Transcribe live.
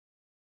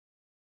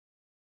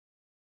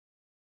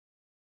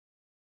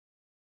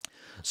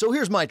So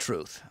here's my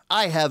truth.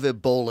 I have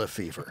Ebola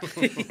fever.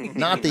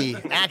 Not the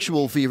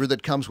actual fever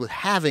that comes with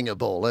having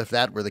Ebola. If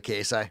that were the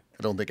case, I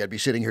don't think I'd be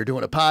sitting here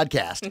doing a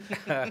podcast.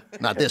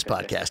 Not this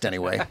podcast,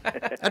 anyway.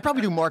 I'd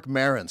probably do Mark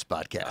Maron's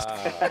podcast.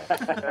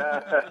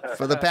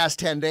 For the past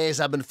 10 days,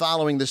 I've been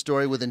following this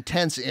story with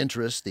intense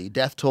interest. The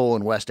death toll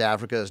in West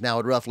Africa is now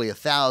at roughly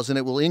 1,000.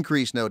 It will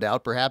increase, no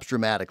doubt, perhaps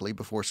dramatically,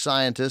 before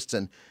scientists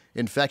and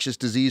infectious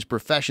disease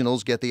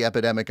professionals get the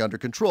epidemic under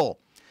control.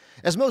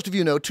 As most of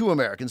you know, two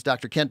Americans,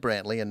 Dr. Kent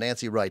Brantley and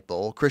Nancy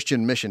Wright-Bowl,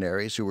 Christian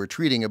missionaries who were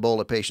treating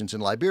Ebola patients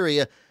in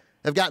Liberia,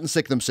 have gotten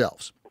sick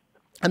themselves.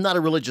 I'm not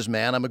a religious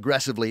man. I'm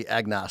aggressively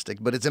agnostic,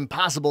 but it's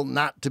impossible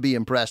not to be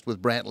impressed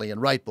with Brantley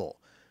and Wright-Bowl,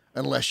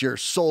 unless you're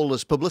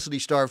soulless,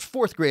 publicity-starved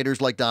fourth graders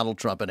like Donald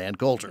Trump and Ann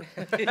Coulter.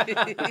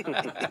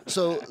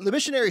 So the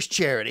missionaries'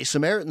 charity,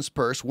 Samaritan's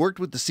Purse, worked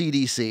with the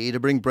CDC to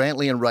bring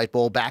Brantley and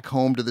Wright-Bowl back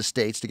home to the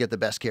States to get the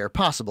best care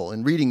possible.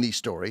 In reading these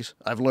stories,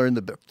 I've learned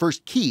the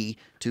first key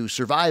to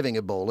surviving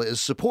Ebola is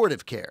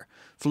supportive care.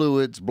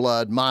 Fluids,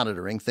 blood,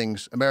 monitoring,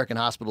 things American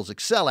hospitals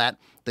excel at,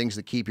 things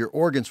that keep your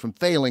organs from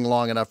failing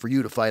long enough for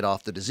you to fight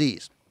off the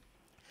disease.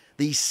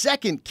 The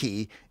second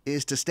key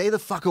is to stay the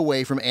fuck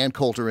away from Ann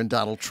Coulter and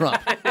Donald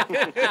Trump.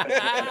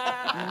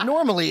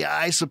 Normally,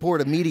 I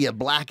support a media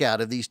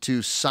blackout of these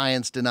two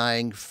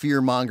science-denying,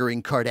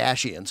 fear-mongering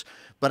Kardashians,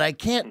 but I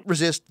can't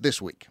resist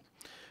this week.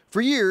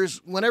 For years,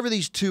 whenever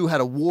these two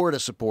had a war to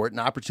support, an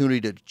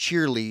opportunity to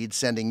cheerlead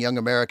sending young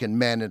American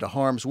men into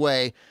harm's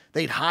way,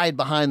 they'd hide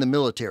behind the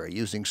military,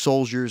 using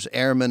soldiers,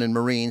 airmen, and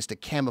Marines to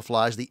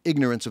camouflage the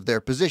ignorance of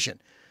their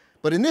position.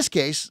 But in this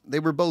case, they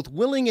were both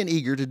willing and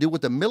eager to do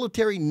what the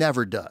military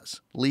never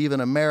does, leave an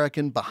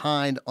American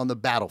behind on the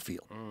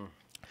battlefield.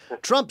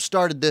 Trump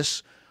started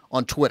this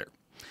on Twitter.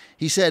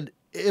 He said,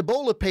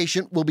 "Ebola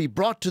patient will be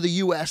brought to the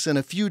U.S. in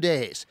a few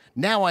days.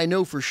 Now I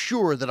know for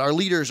sure that our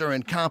leaders are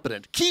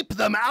incompetent. Keep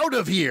them out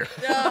of here."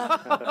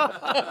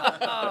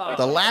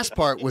 The last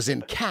part was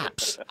in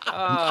caps.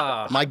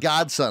 My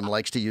godson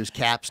likes to use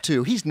caps,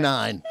 too. He's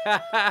 9.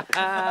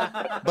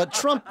 But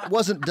Trump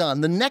wasn't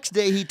done. The next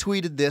day he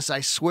tweeted this. I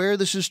swear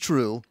this is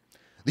true.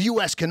 "The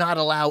U.S. cannot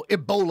allow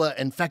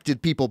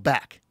Ebola-infected people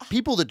back.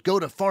 People that go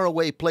to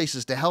faraway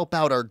places to help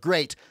out are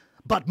great,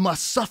 but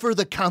must suffer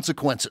the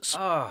consequences."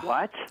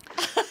 What?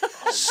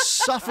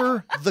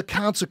 Suffer the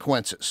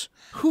consequences.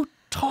 Who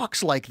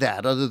talks like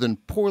that other than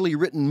poorly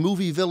written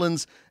movie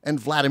villains and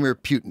Vladimir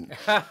Putin?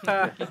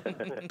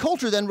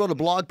 Coulter then wrote a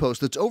blog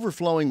post that's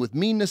overflowing with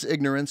meanness,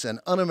 ignorance, and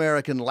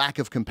un-American lack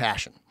of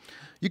compassion.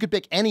 You could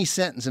pick any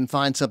sentence and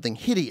find something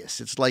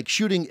hideous. It's like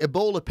shooting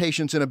Ebola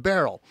patients in a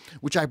barrel,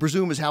 which I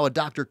presume is how a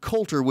Dr.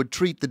 Coulter would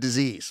treat the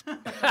disease.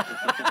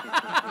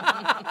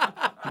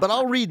 But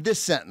I'll read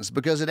this sentence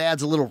because it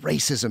adds a little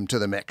racism to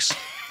the mix.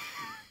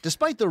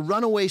 "Despite the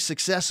runaway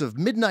success of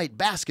midnight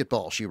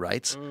basketball," she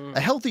writes, "a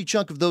healthy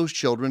chunk of those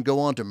children go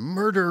on to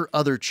murder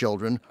other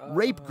children,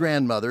 rape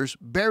grandmothers,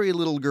 bury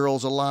little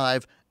girls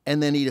alive,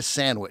 and then eat a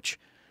sandwich."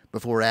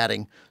 Before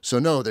adding, "So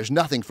no, there's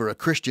nothing for a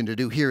Christian to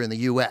do here in the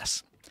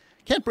U.S."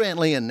 Kent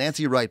Brantley and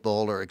Nancy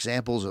Wright-Bowl are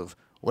examples of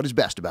what is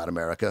best about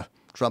America.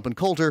 Trump and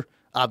Coulter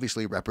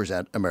obviously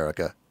represent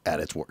America at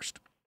its worst.